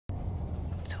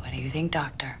What do you think,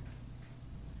 Doctor?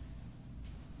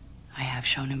 I have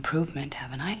shown improvement,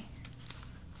 haven't I?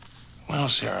 Well,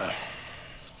 Sarah,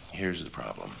 here's the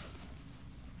problem.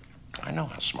 I know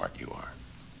how smart you are.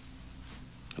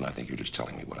 And I think you're just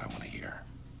telling me what I want to hear.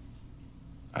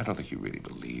 I don't think you really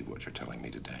believe what you're telling me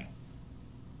today.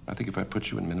 I think if I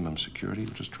put you in minimum security,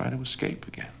 you'll just try to escape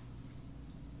again.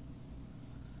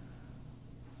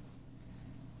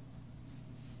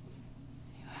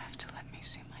 You have to let me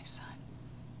see my son.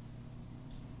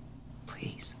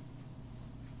 Please.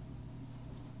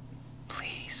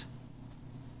 Please.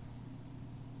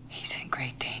 He's in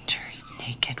great danger. He's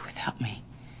naked without me.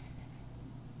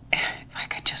 If I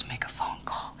could just make a phone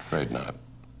call. Afraid not.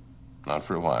 Not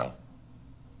for a while.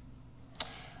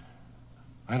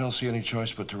 I don't see any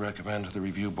choice but to recommend to the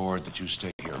review board that you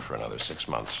stay here for another 6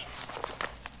 months.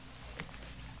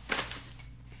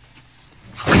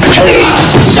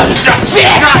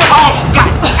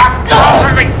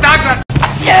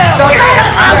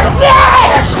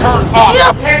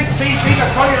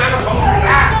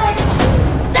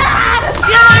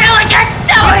 You know what you're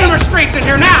doing! Put some restraints in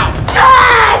here now!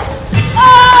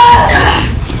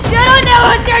 You don't know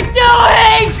what you're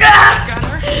doing!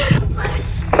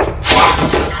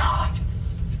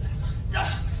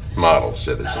 Model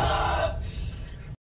citizen.